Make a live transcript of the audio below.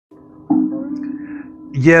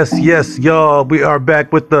Yes, yes, y'all. We are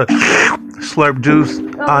back with the Slurp Juice.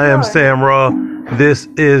 I am Sam Raw. This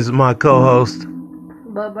is my co-host.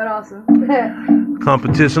 But awesome.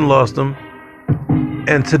 Competition lost him.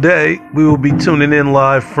 And today we will be tuning in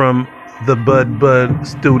live from the Bud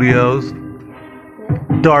Studios,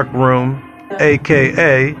 Dark Room,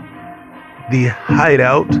 aka the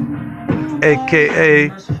Hideout, aka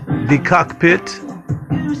the Cockpit,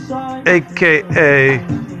 aka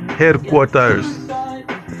Headquarters.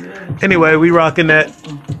 Anyway, we rocking that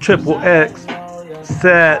Triple X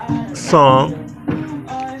sad song.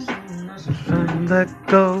 Let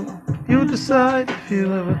go. You decide if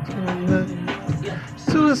you ever let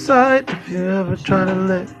suicide if you ever try to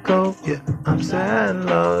let go. Yeah, I'm sad and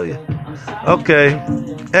low. Yeah. Okay,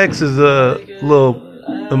 X is a little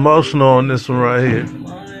emotional on this one right here.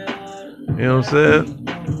 You know what I'm saying?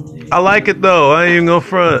 I like it though. I ain't even gonna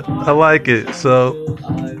front. I like it. So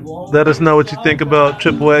let us know what you think about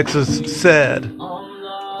Triple X's Sad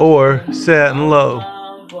or Sad and Low.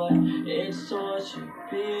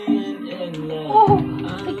 Oh,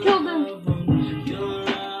 I killed him.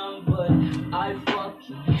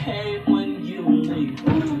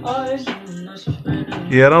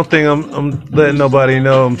 Yeah, I don't think I'm letting nobody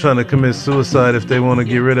know I'm trying to commit suicide if they want to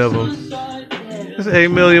get rid of him. There's 8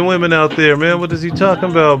 million women out there, man. What is he talking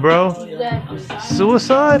about, bro?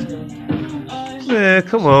 Suicide? Man,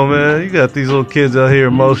 come on, man. You got these little kids out here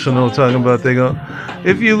emotional talking about they going,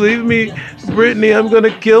 if you leave me, Brittany, I'm going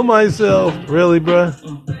to kill myself. Really, bro?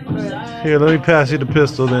 Here, let me pass you the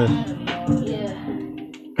pistol then. Yeah.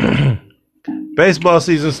 Baseball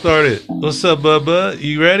season started. What's up, Bubba?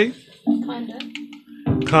 You ready?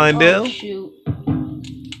 Kinda. Oh, shoot.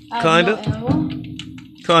 Kinda?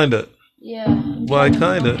 Kinda. Yeah. Why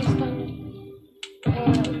kinda?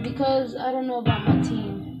 Because I don't know about my team.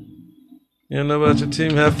 You don't know about your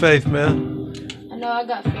team? Have faith, man. I know I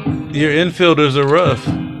got faith. Your infielders are rough.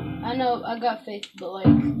 I know I got faith, but like,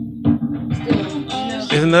 still, you know.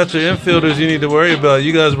 Isn't that your infielders you need to worry about?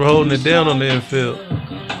 You guys were holding it down on the infield.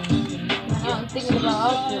 I'm thinking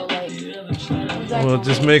about outfield, like. Well,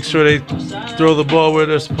 just make sure they throw the ball where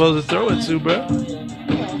they're supposed to throw it to, bro.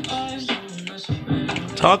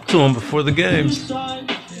 Talk to them before the games.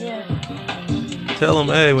 Yeah. Tell them,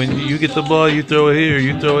 hey, when you get the ball, you throw it here,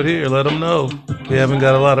 you throw it here. Let them know. We haven't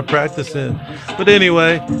got a lot of practice in. But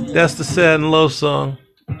anyway, that's the Sad and Low song.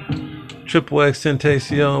 Triple X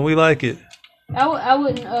Tentacion. We like it. I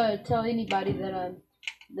wouldn't tell anybody that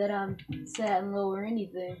I'm sad and low or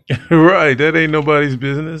anything. Right, that ain't nobody's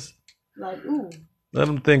business. Like, ooh. Let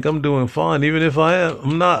them think I'm doing fine, even if I am.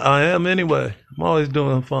 I'm not. I am anyway. I'm always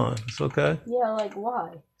doing fine. It's okay. Yeah, like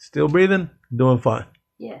why? Still breathing? Doing fine.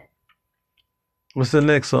 Yeah. What's the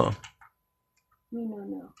next song? Me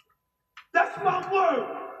no. That's my word.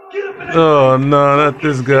 Get up in that Oh no, not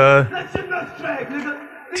this guy. That's your nuts drag, nigga.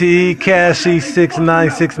 T Cashy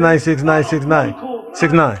 69696969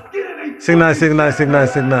 69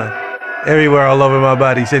 696969. Everywhere all over my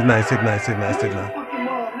body 69696969.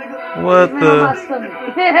 What the?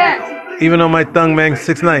 Even on my tongue, man.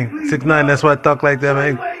 6'9", 6'9". That's why I talk like that,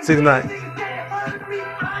 man. 6'9".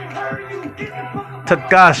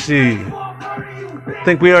 Takashi. I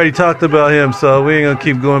think we already talked about him, so we ain't gonna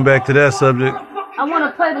keep going back to that subject. I want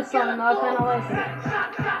to play the song though. I kind of like it.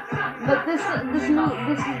 But this is the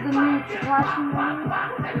new Takashi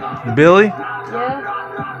one. Billy?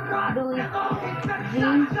 Yeah. Billy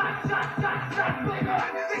Jean.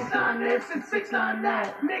 6'9" this and 6'9"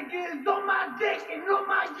 that. I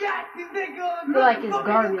feel like it's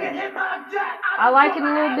garbage. I like it a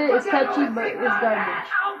little bit. It's catchy, but it's garbage.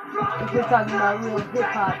 If we're talking about real hip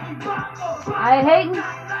hop, I ain't hating.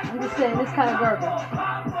 I'm just saying it's kind of garbage.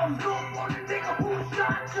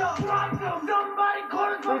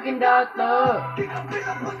 Freaking doctor.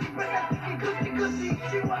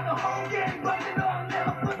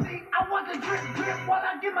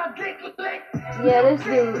 Yeah, this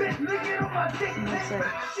dude.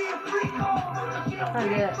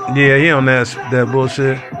 Yeah, he on that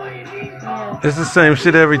bullshit. Yeah. It's the same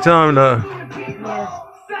shit every time though. Yeah.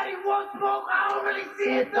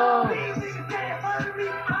 See it though.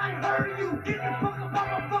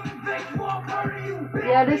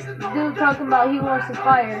 Yeah, this dude talking about he wants to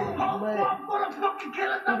fire, but he's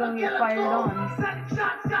gonna get fired on.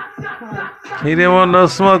 He didn't want no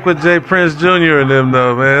smoke with Jay Prince Jr. and them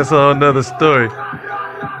though, man. That's a whole nother story.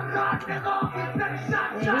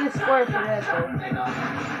 Yeah, he is square for that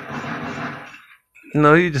though.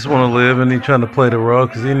 No, he just want to live and he trying to play the role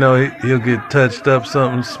because he know he'll get touched up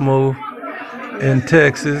something smooth in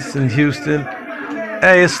Texas and Houston.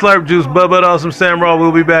 Hey, it's Slurp Juice, Bubba Awesome Sam Raw.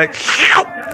 We'll be back.